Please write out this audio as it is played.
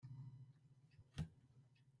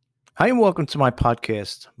Hi, and welcome to my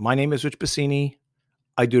podcast. My name is Rich Bassini.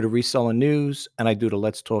 I do the reseller news and I do the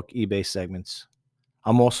Let's Talk eBay segments.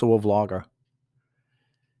 I'm also a vlogger.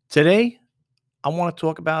 Today, I want to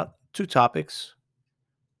talk about two topics: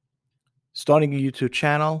 starting a YouTube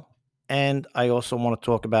channel, and I also want to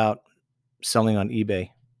talk about selling on eBay.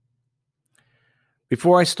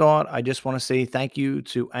 Before I start, I just want to say thank you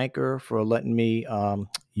to Anchor for letting me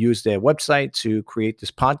use their website to create this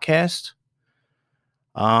podcast.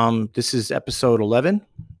 This is episode 11.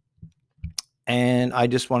 And I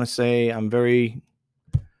just want to say I'm very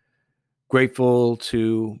grateful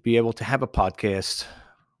to be able to have a podcast.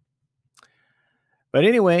 But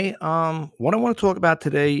anyway, what I want to talk about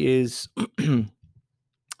today is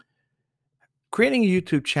creating a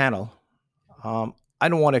YouTube channel. I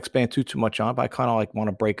don't want to expand too much on it, but I kind of want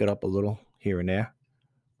to break it up a little here and there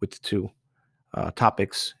with the two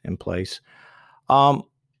topics in place.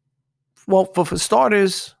 Well, for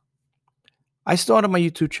starters, I started my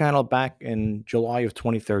YouTube channel back in July of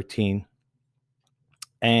 2013.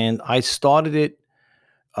 And I started it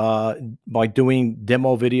by doing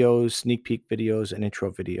demo videos, sneak peek videos, and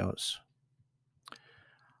intro videos.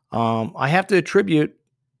 I have to attribute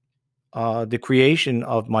the creation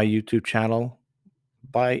of my YouTube channel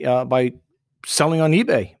by selling on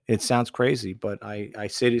eBay. It sounds crazy, but I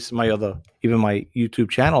say this in my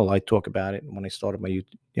YouTube channel. I talk about it when I started my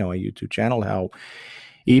YouTube channel, how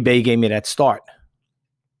eBay gave me that start.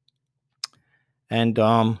 And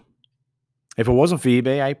if it wasn't for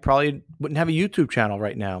eBay, I probably wouldn't have a YouTube channel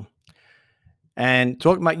right now. And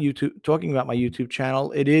talking about my YouTube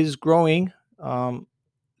channel, it is growing.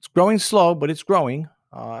 It's growing slow, but it's growing.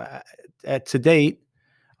 To date,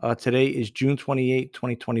 today is June 28,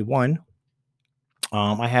 2021.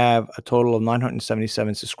 I have a total of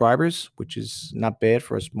 977 subscribers, which is not bad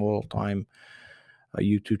for a small-time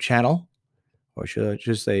YouTube channel, or should I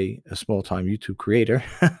just say a small-time YouTube creator.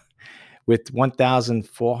 With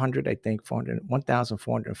 1,400, I think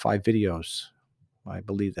 1,405 videos. I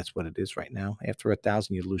believe that's what it is right now. After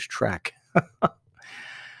 1,000, you lose track.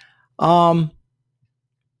 But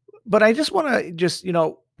I just want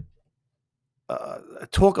to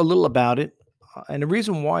talk a little about it. And the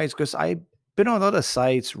reason why is because I've been on other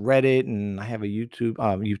sites, Reddit, and I have a YouTube.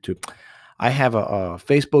 I have a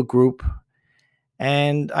Facebook group,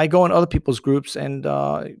 and I go in other people's groups, and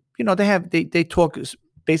they talk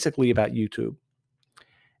basically about YouTube.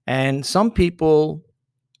 And some people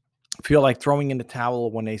feel like throwing in the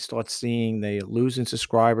towel when they start seeing they're losing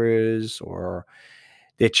subscribers or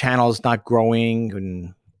their channel is not growing.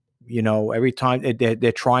 And, every time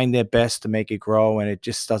they're trying their best to make it grow, and it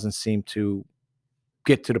just doesn't seem to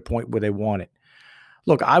get to the point where they want it.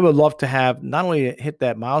 Look, I would love to have not only hit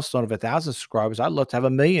that milestone of 1,000 subscribers, I'd love to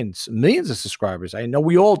have millions of subscribers. I know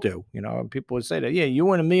we all do. People would say that, yeah,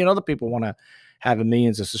 you and a million other people want to have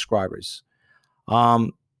millions of subscribers. Because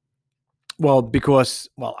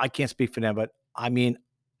I can't speak for them, but I mean,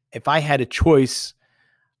 if I had a choice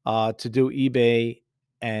to do eBay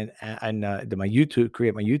and my YouTube,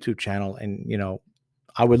 create my YouTube channel, and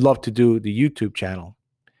I would love to do the YouTube channel.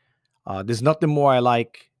 There's nothing more I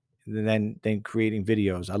like than creating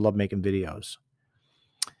videos. I love making videos.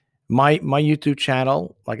 My YouTube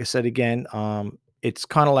channel, like I said again, it's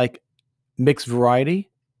kind of like mixed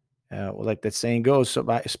variety. Like that saying goes, so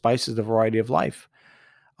spices the variety of life.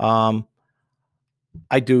 I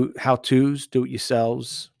do how-tos,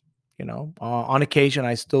 do-it-yourselves. On occasion,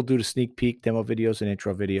 I still do the sneak peek demo videos and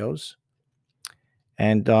intro videos.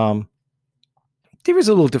 And there is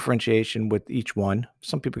a little differentiation with each one.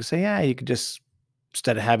 Some people say, yeah, you could just,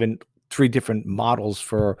 instead of having 3 different models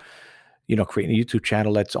for, creating a YouTube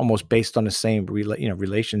channel that's almost based on the same,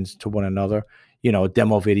 relations to one another. A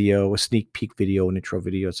demo video, a sneak peek video, an intro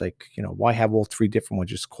video. It's like, why have all 3 different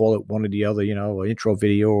ones? Just call it one or the other, an intro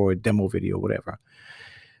video or a demo video, whatever.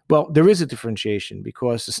 Well, there is a differentiation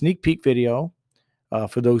because the sneak peek video,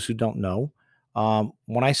 for those who don't know,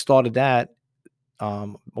 when I started that a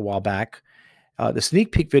while back, the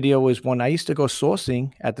sneak peek video was when I used to go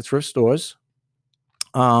sourcing at the thrift stores.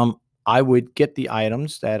 I would get the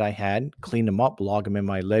items that I had, clean them up, log them in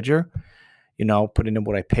my ledger, put in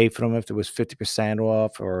what I paid for them, if there was 50%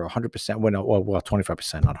 off or 100%,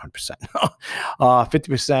 25%, not 100%,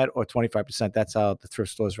 50% or 25%. That's how the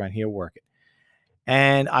thrift stores around here work it.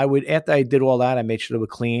 And after I did all that, I made sure they were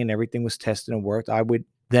clean, everything was tested and worked. I would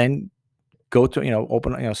then go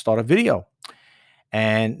to, start a video.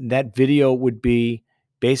 And that video would be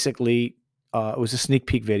basically, it was a sneak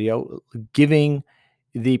peek video giving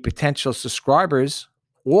the potential subscribers,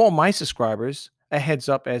 all my subscribers, a heads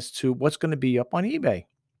up as to what's going to be up on eBay.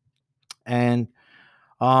 And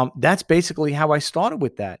that's basically how I started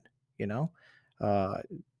with that. you know. Uh,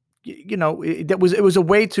 it was a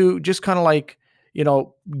way to just kind of like,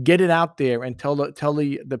 get it out there and tell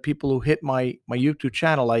the people who hit my YouTube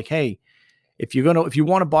channel, like, hey, if you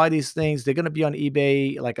want to buy these things, they're gonna be on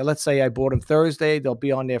eBay. Like, let's say I bought them Thursday, they'll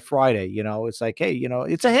be on there Friday. It's like, hey,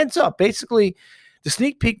 it's a heads up. Basically, the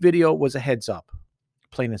sneak peek video was a heads up,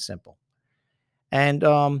 plain and simple. And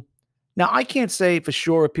now I can't say for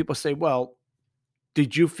sure if people say, well,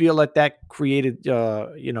 did you feel that created,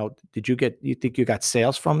 you think you got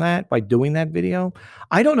sales from that by doing that video?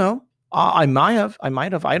 I don't know. I might have.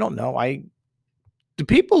 I don't know. The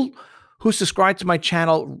people who subscribe to my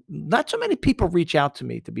channel, not so many people reach out to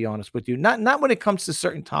me, to be honest with you. Not when it comes to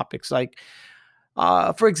certain topics. Like,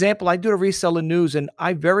 for example, I do the reseller news, and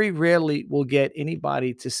I very rarely will get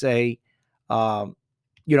anybody to say, um,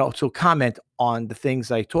 to comment on the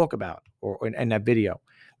things I talk about or in that video.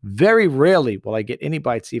 Very rarely will I get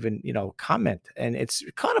anybody to even, comment, and it's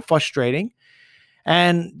kind of frustrating.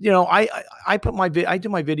 And I I do my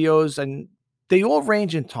videos, and they all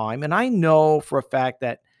range in time, and I know for a fact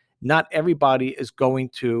that not everybody is going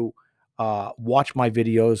to watch my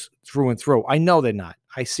videos through and through. I know they're not.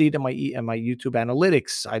 I see it in my YouTube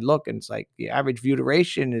analytics. I look, and it's like the average view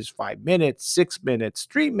duration is 5 minutes, 6 minutes,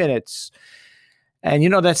 3 minutes. And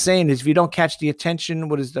that saying is, if you don't catch the attention,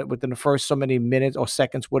 what is that, within the first so many minutes or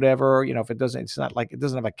seconds, whatever, if it's not like, it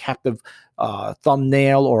doesn't have a captive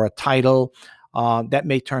thumbnail or a title, that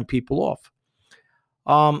may turn people off.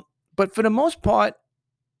 But for the most part,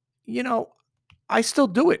 I still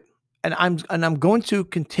do it. And I'm going to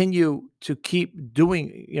continue to keep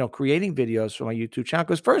doing, creating videos for my YouTube channel.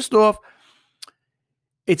 Because first off,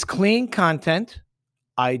 it's clean content.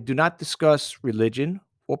 I do not discuss religion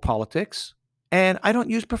or politics, and I don't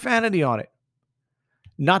use profanity on it.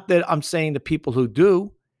 Not that I'm saying the people who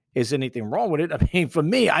do is anything wrong with it. I mean, for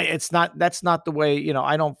me, that's not the way,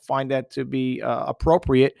 I don't find that to be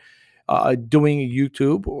appropriate doing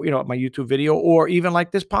YouTube, or, my YouTube video, or even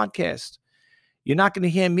like this podcast. You're not going to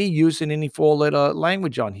hear me using any four-letter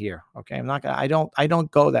language on here. Okay. I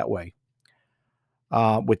don't go that way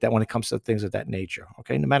with that when it comes to things of that nature.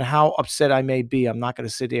 Okay. No matter how upset I may be, I'm not going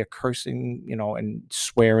to sit there cursing, and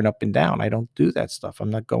swearing up and down. I don't do that stuff. I'm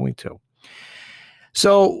not going to.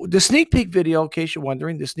 So the sneak peek video, in case you're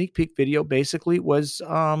wondering, the sneak peek video basically was,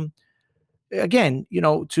 again,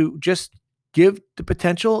 to just give the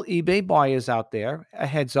potential eBay buyers out there a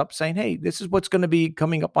heads up, saying, hey, this is what's going to be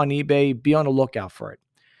coming up on eBay. Be on the lookout for it.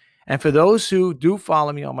 And for those who do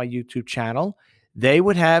follow me on my YouTube channel, they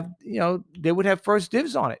would have first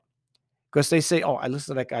dibs on it, because they say, oh, I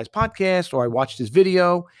listened to that guy's podcast, or I watched his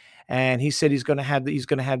video, and he said he's going to have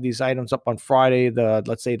these items up on Friday,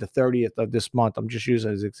 let's say the 30th of this month. I'm just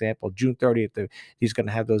using as an example, June 30th. He's going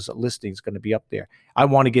to have those listings going to be up there. I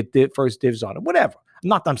want to get first dibs on it. Whatever.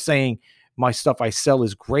 Not that I'm saying my stuff I sell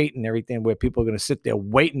is great and everything, where people are going to sit there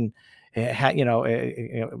waiting,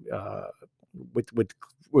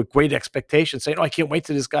 with great expectations, saying, oh, I can't wait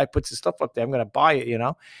till this guy puts his stuff up there. I'm going to buy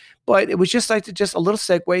it, But it was just like just a little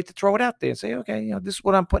segue to throw it out there and say, okay, this is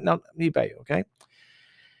what I'm putting out on eBay. Okay.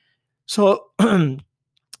 So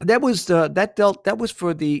that was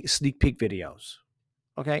for the sneak peek videos.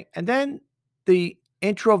 Okay. And then the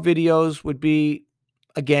intro videos would be,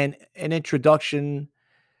 again, an introduction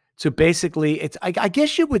to basically, I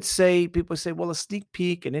guess you would say, people say, well, a sneak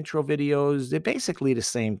peek and intro videos, they're basically the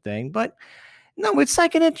same thing. But no, it's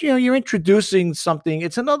like you're introducing something.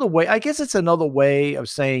 It's another way. I guess it's another way of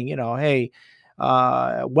saying, hey,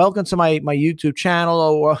 welcome to my YouTube channel,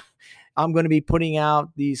 or I'm going to be putting out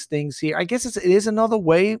these things here. I guess it is another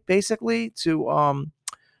way, basically, to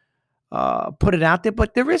put it out there.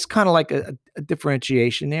 But there is kind of like a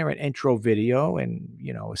differentiation there, an intro video and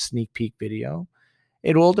a sneak peek video.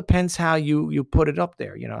 It all depends how you put it up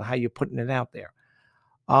there. How you're putting it out there.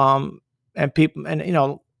 And people,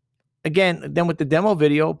 and again, then with the demo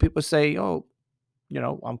video, people say, oh,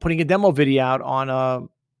 I'm putting a demo video out on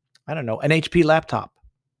I don't know, an HP laptop,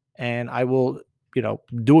 and I will,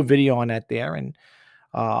 do a video on that there, and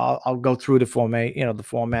I'll go through the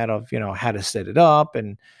format of, how to set it up,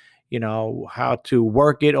 and, how to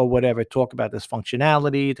work it or whatever, talk about this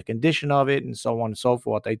functionality, the condition of it, and so on and so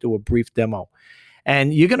forth. I do a brief demo,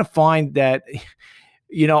 and you're going to find that,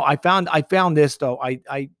 I found this though.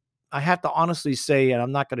 I have to honestly say, and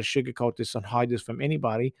I'm not going to sugarcoat this and hide this from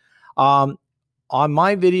anybody. On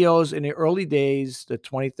my videos in the early days, the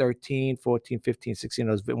 2013, 14, 15, 16,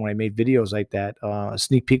 those when I made videos like that,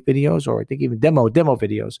 sneak peek videos, or I think even demo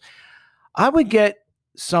videos, I would get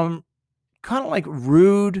some kind of like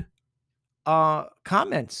rude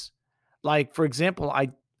comments. Like, for example,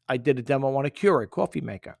 I did a demo on a Keurig coffee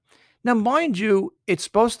maker. Now, mind you, it's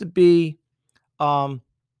supposed to be um,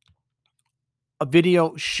 a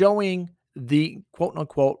video showing the quote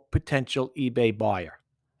unquote potential eBay buyer.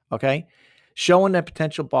 Okay. Showing that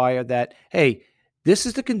potential buyer that, hey, this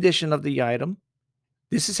is the condition of the item.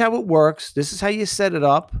 This is how it works. This is how you set it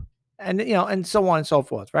up. And, and so on and so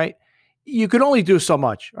forth. Right. You could only do so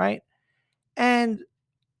much. Right. And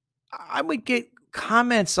I would get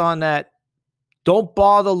comments on that. Don't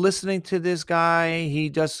bother listening to this guy. He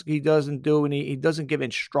doesn't do any, he doesn't give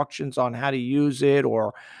instructions on how to use it,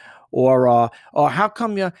 or how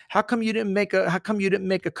come you didn't make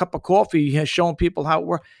a cup of coffee, showing people how it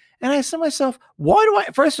works. And I said to myself, why do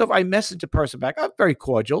I, first off, I messaged the person back. I'm very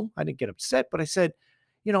cordial. I didn't get upset, but I said,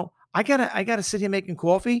 I gotta sit here making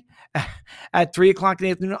coffee at 3 o'clock in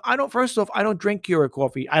the afternoon. First off, I don't drink Keurig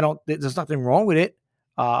coffee. There's nothing wrong with it.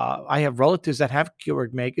 I have relatives that have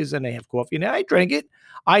Keurig makers and they have coffee and I drink it.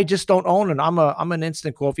 I just don't own it. I'm an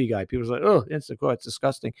instant coffee guy. People say, oh, instant coffee, it's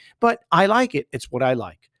disgusting. But I like it. It's what I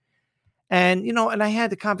like. And, and I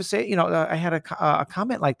had the conversation, I had a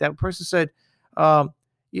comment like that. A person said, um,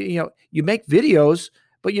 you make videos,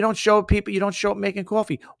 but you don't show people, you don't show up making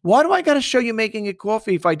coffee. Why do I got to show you making a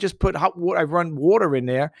coffee if I just put hot water, I run water in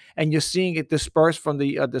there and you're seeing it disperse from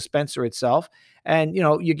the dispenser itself. And,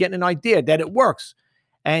 you're getting an idea that it works.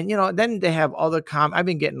 And, then they have I've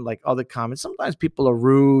been getting like other comments. Sometimes people are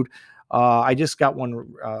rude. I just got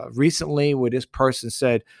one recently where this person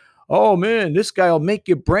said, oh man, this guy will make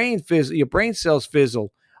your brain fizzle, your brain cells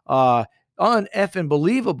fizzle. Uneffing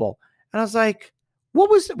believable. And I was like, what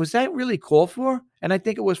was that really called for? And I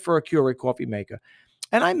think it was for a Keurig coffee maker.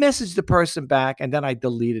 And I messaged the person back and then I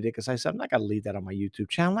deleted it because I said, I'm not going to leave that on my YouTube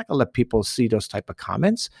channel. I'm not going to let people see those type of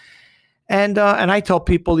comments. And I tell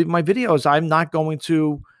people, leave my videos, I'm not going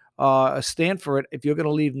to stand for it. If you're going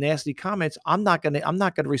to leave nasty comments, I'm not going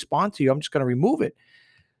to respond to you. I'm just going to remove it.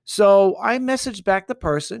 So I messaged back the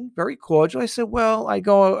person, very cordial. I said, well, I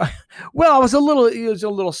was a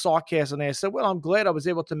little sarcastic. I said, well, I'm glad I was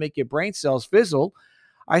able to make your brain cells fizzle.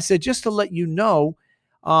 I said, just to let you know,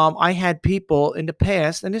 I had people in the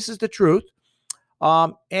past, and this is the truth,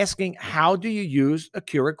 asking, how do you use a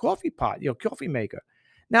Keurig coffee pot, coffee maker?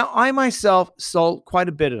 Now, I myself sold quite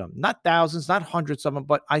a bit of them, not thousands, not hundreds of them,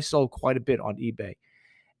 but I sold quite a bit on eBay.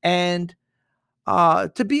 And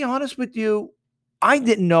to be honest with you, I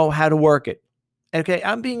didn't know how to work it. Okay,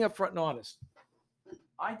 I'm being upfront and honest.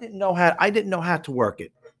 I didn't know how to work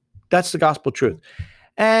it. That's the gospel truth.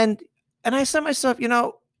 And I said to myself,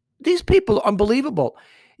 these people are unbelievable.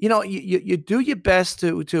 You do your best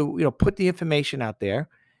to put the information out there,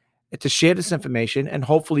 to share this information, and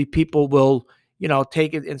hopefully people will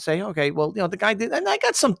take it and say, okay, well, the guy did, and I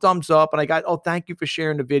got some thumbs up, and I got, oh, thank you for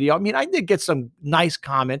sharing the video. I mean, I did get some nice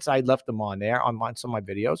comments. I left them on there on some of my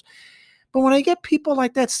videos. But when I get people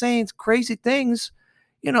like that saying crazy things,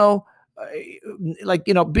 being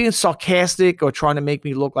sarcastic or trying to make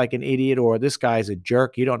me look like an idiot, or this guy's a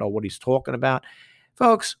jerk, you don't know what he's talking about.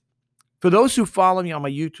 Folks, for those who follow me on my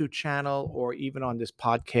YouTube channel or even on this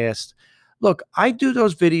podcast, look, I do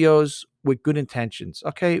those videos with good intentions.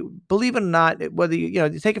 Okay. Believe it or not, whether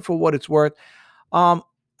you take it for what it's worth,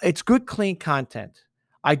 it's good, clean content.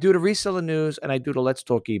 I do the reseller news and I do the Let's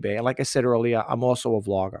Talk eBay. And like I said earlier, I'm also a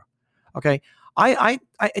vlogger. Okay.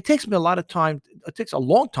 It takes me a lot of time. It takes a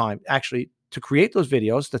long time actually to create those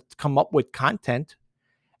videos, to come up with content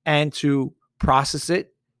and to process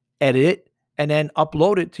it, edit it, and then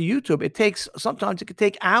upload it to YouTube. Sometimes it could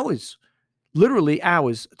take hours, literally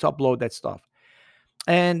hours, to upload that stuff.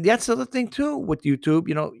 And that's the other thing too with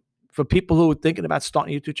YouTube, for people who are thinking about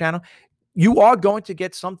starting a YouTube channel, you are going to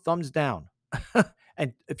get some thumbs down.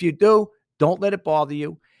 And if you do, don't let it bother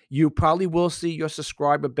you. You probably will see your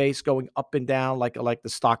subscriber base going up and down like the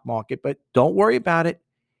stock market, but don't worry about it.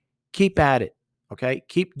 Keep at it. Okay.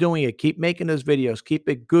 Keep doing it. Keep making those videos. Keep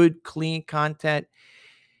it good, clean content.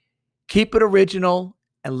 Keep it original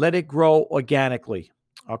and let it grow organically.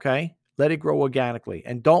 Okay. Let it grow organically.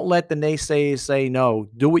 And don't let the naysayers say no.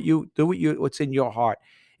 Do what's in your heart.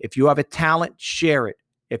 If you have a talent, share it.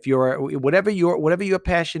 If whatever your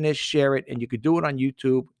passion is, share it. And you could do it on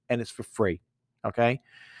YouTube and it's for free. Okay.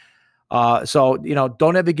 So,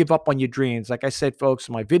 don't ever give up on your dreams. Like I said, folks,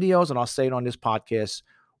 my videos, and I'll say it on this podcast,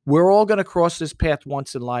 we're all going to cross this path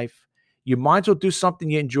once in life. You might as well do something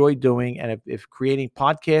you enjoy doing. And if creating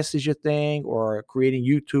podcasts is your thing or creating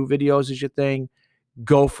YouTube videos is your thing,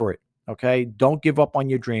 go for it. Okay. Don't give up on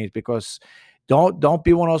your dreams, because don't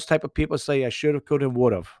be one of those type of people say I should have, could have,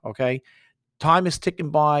 would have. Okay. Time is ticking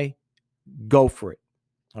by. Go for it.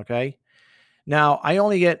 Okay. Now, I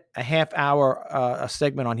only get a half hour a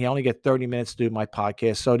segment on here. I only get 30 minutes to do my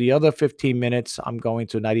podcast. So the other 15 minutes, I'm going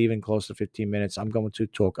to, not even close to 15 minutes, I'm going to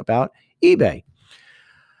talk about eBay.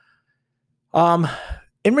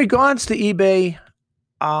 In regards to eBay,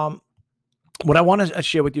 what I want to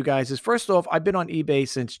share with you guys is, first off, I've been on eBay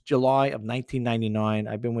since July of 1999.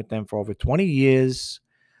 I've been with them for over 20 years.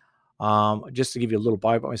 Just to give you a little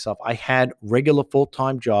bio about myself, I had regular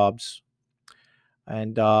full-time jobs.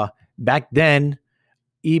 And back then,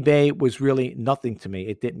 eBay was really nothing to me.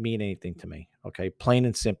 It didn't mean anything to me. Okay, plain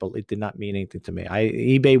and simple, it did not mean anything to me.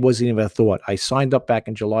 eBay wasn't even a thought. I signed up back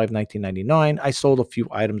in July of 1999. I sold a few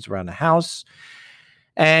items around the house.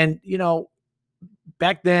 And,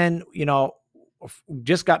 back then,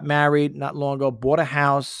 just got married not long ago, bought a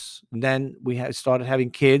house. And then we started having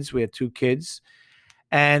kids. We had 2 kids.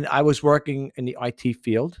 And I was working in the IT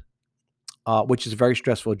field, which is a very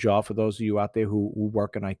stressful job. For those of you out there who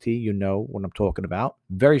work in IT, you know what I'm talking about.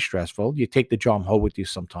 Very stressful. You take the job home with you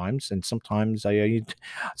sometimes. And sometimes even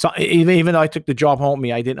though I took the job home with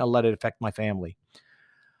me, I didn't let it affect my family.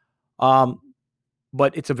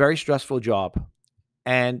 But it's a very stressful job.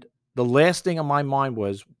 And the last thing on my mind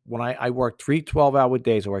was when I worked 3 12-hour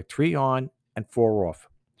days. I worked 3 on and 4 off.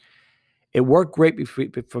 It worked great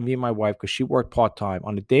for me and my wife because she worked part-time.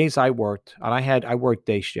 On the days I worked, and I worked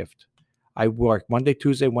day shift. I worked Monday,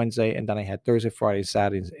 Tuesday, Wednesday, and then I had Thursday, Friday,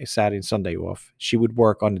 Saturday, and Sunday off. She would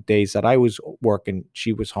work on the days that I was working.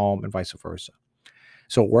 She was home, and vice versa.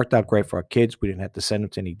 So it worked out great for our kids. We didn't have to send them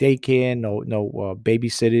to any daycare, no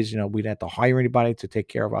babysitters. We didn't have to hire anybody to take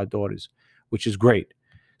care of our daughters, which is great.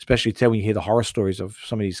 Especially when you hear the horror stories of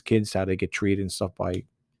some of these kids, how they get treated and stuff by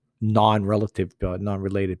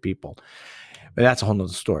non-related people. But that's a whole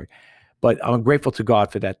nother story. But I'm grateful to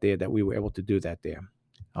God for that there, that we were able to do that there.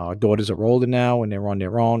 Our daughters are older now and they're on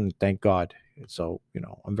their own, and thank God. So,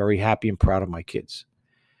 I'm very happy and proud of my kids.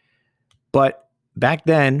 But back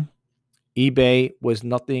then, eBay was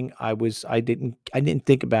nothing. I didn't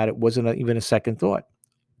think about it. Wasn't even a second thought.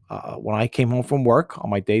 When I came home from work on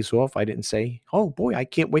my days off, I didn't say, "Oh boy, I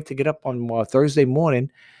can't wait to get up on Thursday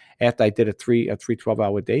morning," after I did a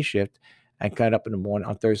 12-hour day shift, and got up in the morning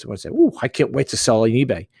on Thursday and say, "Ooh, I can't wait to sell on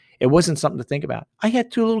eBay." It wasn't something to think about. I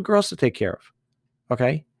had 2 little girls to take care of.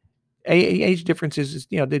 Okay, age differences,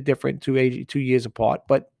 they're different, 2 years apart,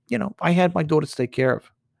 but I had my daughters to take care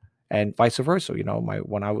of, and vice versa.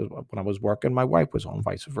 When I was working, my wife was home,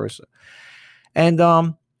 vice versa, and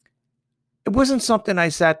it wasn't something I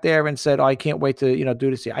sat there and said, "Oh, I can't wait to, do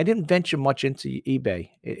this here." I didn't venture much into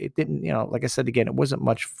eBay. It didn't, like I said again, it wasn't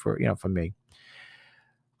much for me.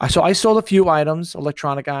 So I sold a few items,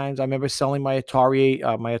 electronic items. I remember selling my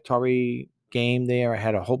Atari game there. I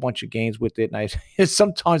had a whole bunch of games with it. And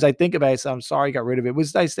sometimes I think about it, so I'm sorry I got rid of it. It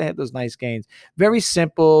was nice to have those nice games. Very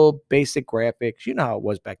simple, basic graphics. You know how it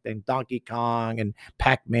was back then. Donkey Kong and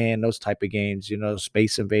Pac-Man, those type of games,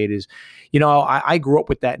 Space Invaders. I grew up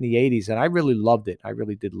with that in the 80s, and I really loved it. I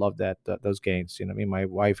really did love those games. Me and my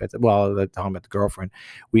wife, at the time, at the girlfriend,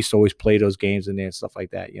 we used to always play those games in there and stuff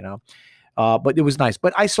like that, But it was nice.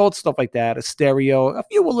 But I sold stuff like that, a stereo, a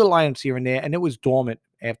few little items here and there, and it was dormant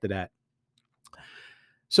after that.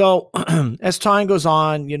 So as time goes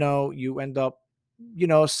on, you end up,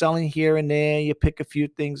 selling here and there. You pick a few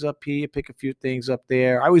things up here, you pick a few things up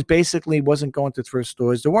there. I wasn't going to thrift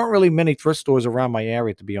stores. There weren't really many thrift stores around my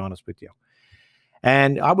area, to be honest with you.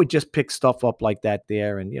 And I would just pick stuff up like that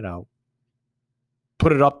there and,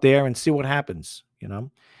 put it up there and see what happens,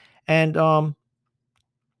 And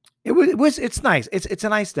it's nice. It's a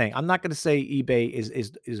nice thing. I'm not going to say eBay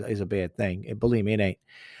is a bad thing. And believe me, it ain't.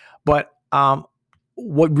 But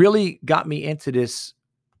what really got me into this,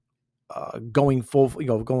 going full,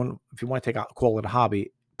 going, if you want to call it a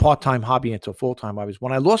hobby, part-time hobby into a full-time hobby, is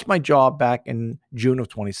when I lost my job back in June of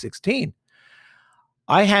 2016.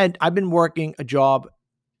 I've been working a job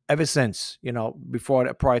ever since,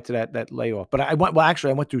 prior to that layoff. But I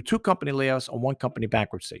went through 2 company layoffs and 1 company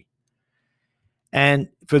bankruptcy. And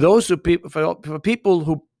for people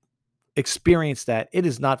who experience that, it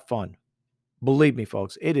is not fun. Believe me,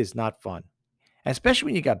 folks, it is not fun. And especially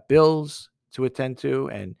when you got bills to attend to,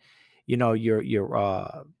 and you're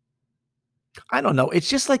I don't know. It's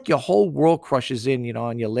just like your whole world crushes in,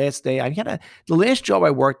 on your last day. The last job I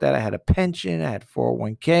worked at, I had a pension, I had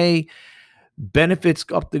 401k, benefits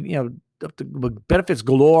up to benefits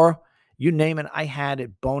galore. You name it, I had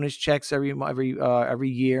it. Bonus checks every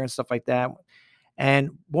year and stuff like that.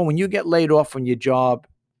 And when you get laid off from your job,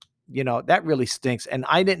 that really stinks. And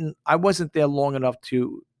I wasn't there long enough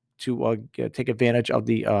to take advantage of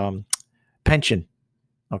the pension.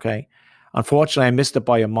 Okay. Unfortunately, I missed it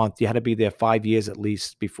by a month. You had to be there 5 years at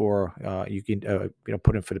least before you can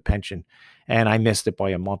put in for the pension, and I missed it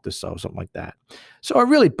by a month or so, something like that. So it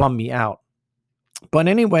really bummed me out. But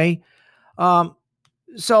anyway, um,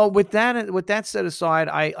 so with that set aside,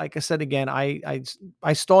 I like I said again, I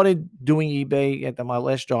started doing eBay at my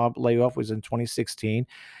last job. Layoff was in 2016.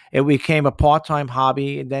 It became a part-time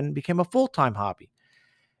hobby, and then became a full-time hobby.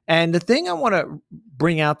 And the thing I want to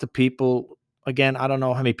bring out to people, again, I don't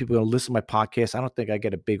know how many people will listen to my podcast. I don't think I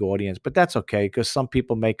get a big audience, but that's okay, because some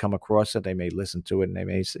people may come across it, they may listen to it, and they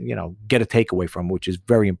may, get a takeaway from it, which is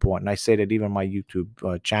very important. I say that even on my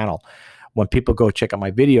YouTube channel. When people go check out my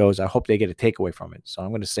videos, I hope they get a takeaway from it. So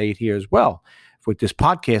I'm going to say it here as well. With this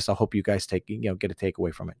podcast, I hope you guys get a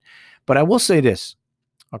takeaway from it. But I will say this,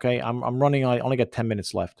 okay? I'm running. I only got 10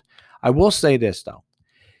 minutes left. I will say this though.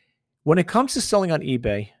 When it comes to selling on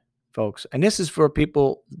eBay, folks, and this is for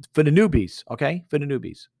people, for the newbies, okay? For the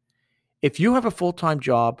newbies. If you have a full-time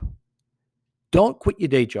job, don't quit your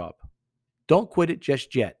day job. Don't quit it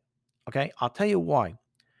just yet, okay? I'll tell you why.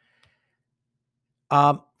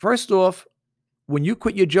 First off, when you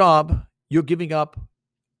quit your job, you're giving up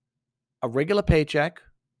a regular paycheck.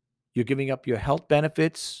 You're giving up your health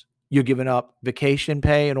benefits. You're giving up vacation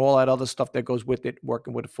pay and all that other stuff that goes with it,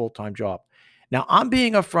 working with a full-time job. Now, I'm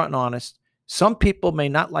being upfront and honest. Some people may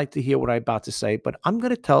not like to hear what I'm about to say, but I'm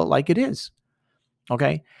going to tell it like it is.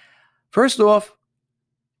 Okay? First off,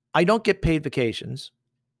 I don't get paid vacations.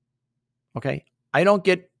 Okay? I don't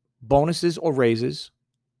get bonuses or raises.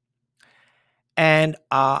 And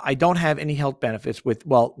I don't have any health benefits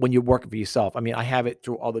when you're working for yourself. I mean, I have it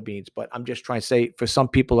through other means, but I'm just trying to say, for some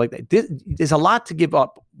people like that, there's a lot to give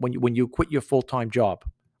up when you quit your full-time job.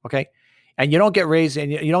 Okay? And you don't get raises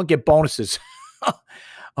and you don't get bonuses.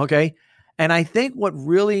 Okay? And I think what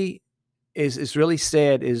really is really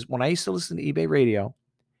sad is when I used to listen to eBay radio,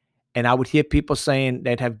 and I would hear people saying,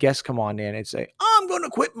 they'd have guests come on there and they'd say, I'm going to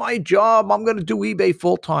quit my job. I'm going to do eBay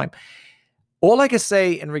full-time. All I can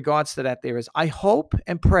say in regards to that there is, I hope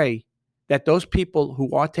and pray that those people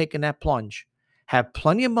who are taking that plunge have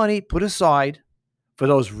plenty of money put aside for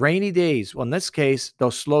those rainy days. Well, in this case,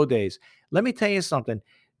 those slow days. Let me tell you something.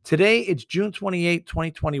 Today, it's June 28,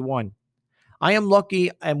 2021. I am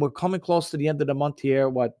lucky, and we're coming close to the end of the month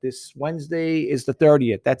here. This Wednesday is the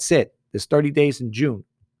 30th. That's it. There's 30 days in June.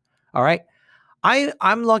 All right?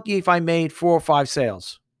 I'm lucky if I made 4 or 5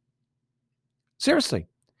 sales. Seriously.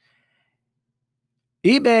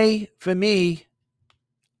 eBay, for me,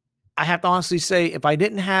 I have to honestly say, if I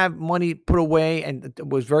didn't have money put away and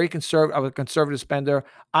was very conservative, I was a conservative spender,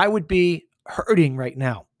 I would be hurting right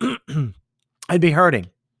now. I'd be hurting.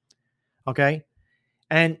 Okay?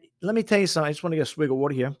 And let me tell you something. I just want to get a swig of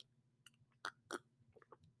water here.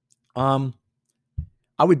 I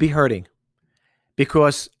would be hurting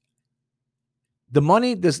because the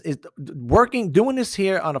money doing this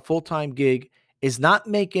here on a full-time gig is not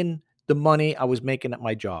making the money I was making at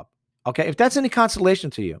my job. Okay. If that's any consolation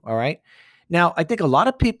to you. All right. Now, I think a lot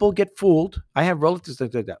of people get fooled. I have relatives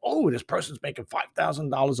that do that. Oh, this person's making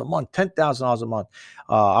 $5,000 a month, $10,000 a month.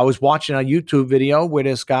 I was watching a YouTube video where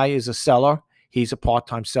this guy is a seller. He's a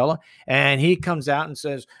part-time seller, and he comes out and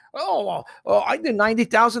says, "Oh, I did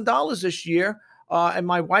 $90,000 this year, and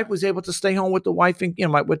my wife was able to stay home with the wife and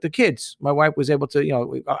with the kids. My wife was able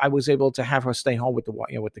to, I was able to have her stay home with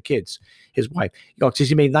with the kids. His wife, because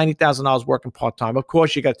he made $90,000 working part-time. Of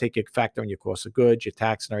course, you got to take a factor in your cost of goods, your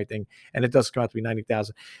tax, and everything, and it does come out to be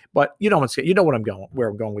 $90,000. But where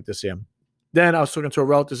I'm going with this here. Then I was talking to a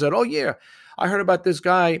relative, said, "Oh yeah, I heard about this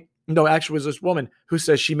guy." No, actually, it was this woman who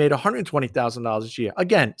says she made $120,000 a year.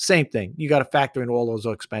 Again, same thing. You got to factor in all those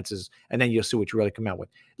expenses, and then you'll see what you really come out with.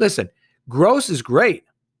 Listen, gross is great.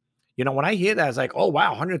 When I hear that, it's like, oh,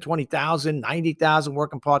 wow, 120,000, 90,000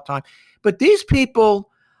 working part-time. But these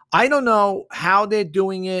people, I don't know how they're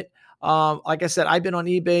doing it. Like I said, I've been on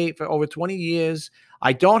eBay for over 20 years.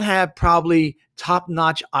 I don't have probably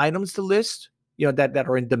top-notch items to list, that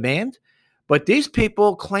are in demand. But these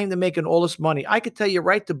people claim they're making all this money. I could tell you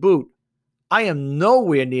right to boot, I am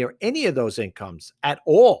nowhere near any of those incomes at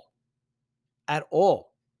all. At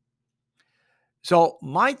all. So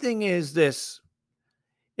my thing is this.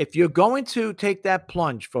 If you're going to take that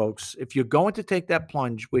plunge, folks,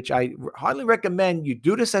 which I highly recommend you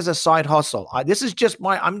do this as a side hustle. I'm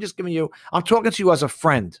talking to you as a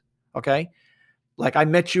friend, okay? Like I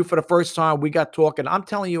met you for the first time. We got talking. I'm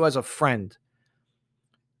telling you as a friend.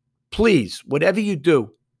 Please, whatever you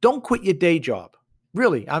do, don't quit your day job.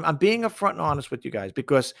 Really, I'm being upfront and honest with you guys,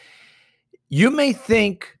 because you may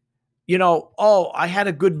think, oh, I had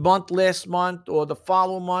a good month last month, or the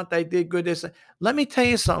following month I did good. Let me tell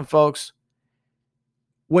you something, folks.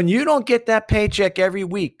 When you don't get that paycheck every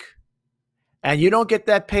week and you don't get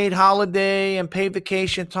that paid holiday and paid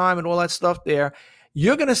vacation time and all that stuff there,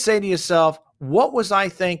 you're going to say to yourself, what was I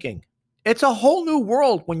thinking? It's a whole new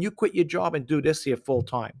world when you quit your job and do this here full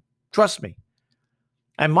time. Trust me.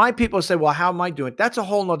 And my people say, well, how am I doing? That's a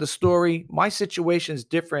whole nother story. My situation is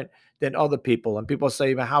different than other people. And people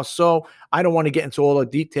say, well, how so? I don't want to get into all the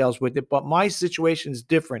details with it, but my situation is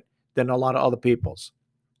different than a lot of other people's.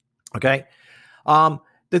 Okay.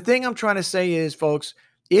 The thing I'm trying to say is, folks,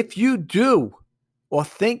 if you do or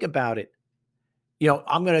think about it,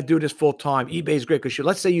 I'm going to do this full time. eBay is great because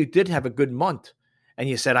let's say you did have a good month and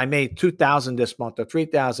you said, I made $2,000 this month or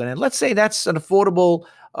 $3,000. And let's say that's an affordable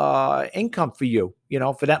income for you,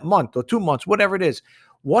 for that month or 2 months, whatever it is.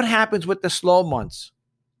 What happens with the slow months?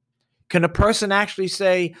 Can a person actually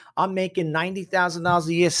say, I'm making $90,000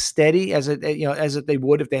 a year steady as they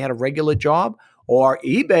would if they had a regular job? Or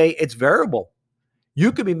eBay, it's variable.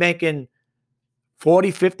 You could be making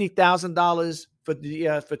 $40,000, $50,000 for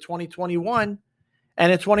 2021,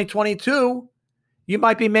 and in 2022, you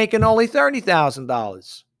might be making only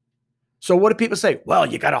 $30,000. So what do people say? Well,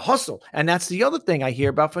 you got to hustle, and that's the other thing I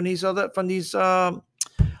hear about from these other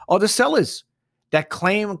sellers that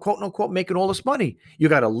claim, quote unquote, making all this money. You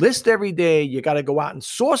got to list every day. You got to go out and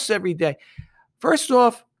source every day. First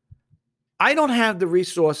off, I don't have the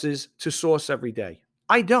resources to source every day.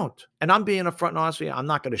 I don't. And I'm being upfront and honest with you. I'm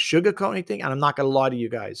not going to sugarcoat anything, and I'm not going to lie to you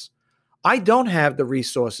guys. I don't have the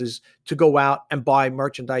resources to go out and buy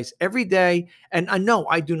merchandise every day. And I know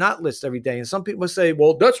I do not list every day. And some people say,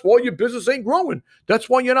 well, that's why your business ain't growing. That's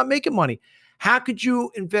why you're not making money. How could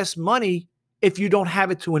you invest money if you don't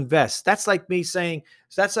have it to invest? That's like me saying,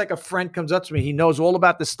 that's like a friend comes up to me. He knows all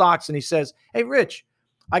about the stocks. And he says, hey, Rich,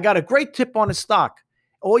 I got a great tip on a stock.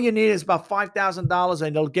 All you need is about $5,000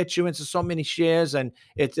 and it'll get you into so many shares, and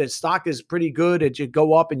its stock is pretty good. It should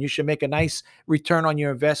go up and you should make a nice return on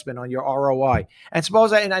your investment, on your ROI. And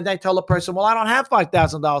suppose I tell the person, well, I don't have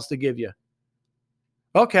 $5,000 to give you.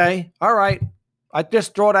 Okay. All right. I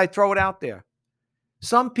just throw it out there.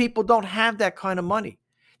 Some people don't have that kind of money.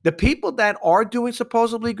 The people that are doing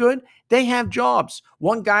supposedly good, they have jobs.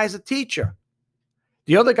 One guy is a teacher.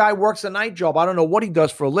 The other guy works a night job. I don't know what he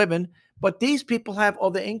does for a living, but these people have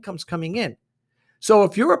other incomes coming in. So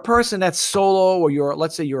if you're a person that's solo, or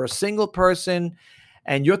let's say you're a single person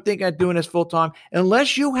and you're thinking of doing this full time,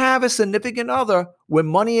 unless you have a significant other where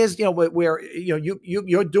money is, where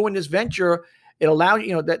you're doing this venture, it allows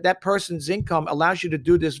that person's income allows you to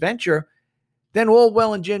do this venture, then all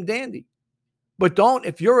well and dandy. But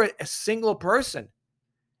if you're a single person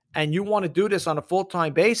and you want to do this on a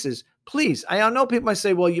full-time basis, please, I know people might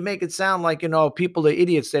say, well, you make it sound like, people are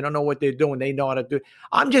idiots. They don't know what they're doing. They know how to do it.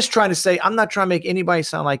 I'm just trying to say, I'm not trying to make anybody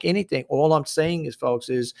sound like anything. All I'm saying is, folks,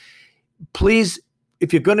 is please,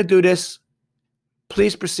 if you're going to do this,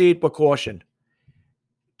 please proceed with caution.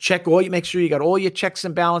 Make sure you got all your checks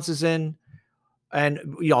and balances in, and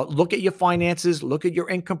look at your finances, look at your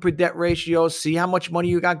income per debt ratio, see how much money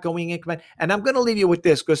you got going in. And I'm going to leave you with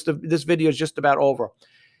this because this video is just about over.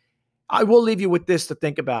 I will leave you with this to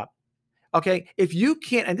think about. Okay, if you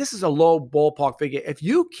can't, and this is a low ballpark figure, if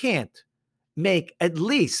you can't make at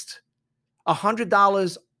least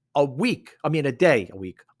 $100 a day,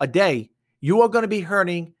 you are going to be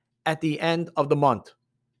hurting at the end of the month.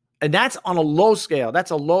 And that's on a low scale.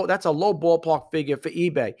 That's a low ballpark figure for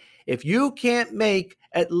eBay. If you can't make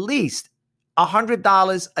at least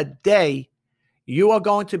 $100 a day, you are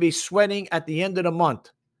going to be sweating at the end of the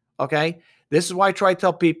month. Okay, this is why I try to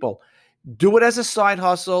tell people, do it as a side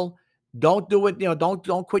hustle. Don't do it,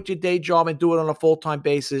 don't quit your day job and do it on a full-time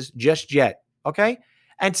basis just yet, okay?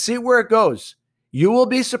 And see where it goes. You will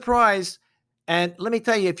be surprised. And let me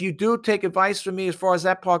tell you, if you do take advice from me as far as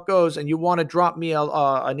that part goes and you want to drop me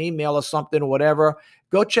an email or something or whatever,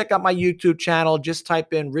 go check out my YouTube channel. Just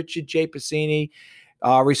type in Richard J. Passini.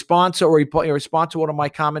 Respond to one of my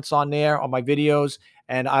comments on there, on my videos,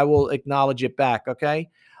 and I will acknowledge it back, okay?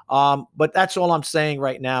 But that's all I'm saying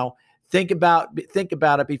right now. Think about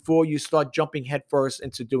it before you start jumping headfirst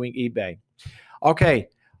into doing eBay. Okay,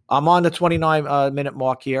 I'm on the 29-minute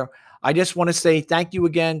mark here. I just want to say thank you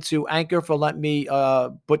again to Anchor for letting me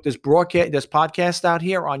put this podcast out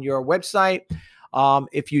here on your website.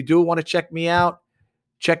 If you do want to check me out,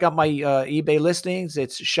 check out my eBay listings.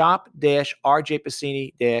 It's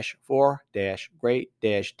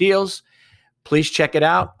shop-rjpassini-4-great-deals. Please check it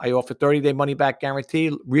out. I offer 30-day money-back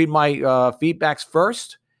guarantee. Read my feedbacks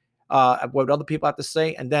first. What other people have to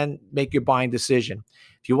say, and then make your buying decision.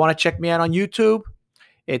 If you want to check me out on YouTube,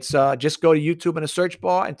 it's just go to YouTube in the search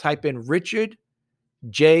bar and type in Richard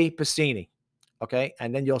J. Passini. Okay.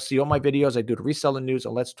 And then you'll see all my videos. I do the reseller news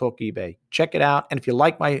on Let's Talk eBay. Check it out. And if you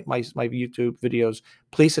like my YouTube videos,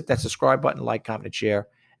 please hit that subscribe button, like, comment, and share,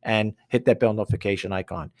 and hit that bell notification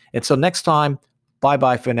icon. Until next time,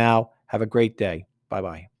 bye-bye for now. Have a great day.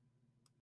 Bye-bye.